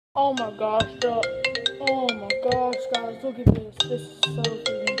Oh my gosh, oh my gosh, guys, look at this. This is so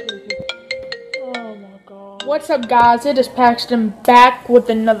freaking creepy. Oh my god. What's up, guys? It is Paxton back with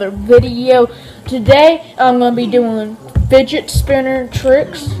another video. Today, I'm gonna be doing fidget spinner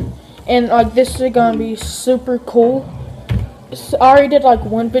tricks, and like this is gonna be super cool. So, I already did like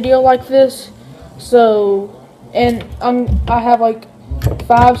one video like this, so and I have like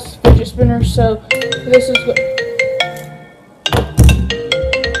 5 fidget spinners. So this is.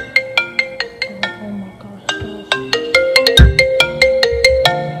 Oh my gosh, guys.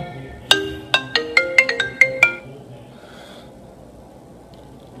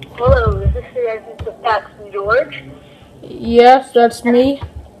 Hello, is this the residence of Paxton George? Yes, that's me.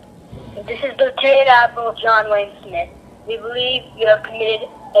 This is Lieutenant Admiral John Wayne Smith. We believe you have committed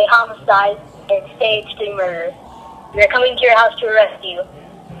a homicide and staged a murder. We are coming to your house to arrest you.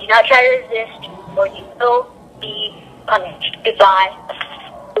 Do not try to resist, or you will be punished. Goodbye.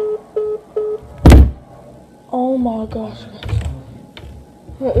 Oh my gosh.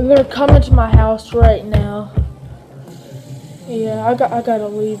 They're coming to my house right now. Yeah, I gotta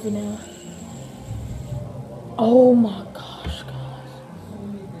leave now. Oh my gosh, guys.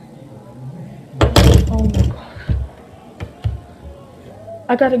 Oh my gosh.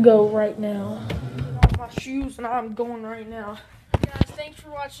 I gotta go right now. I have my shoes and I'm going right now. Guys, thanks for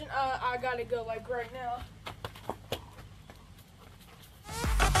watching. I gotta go like right now.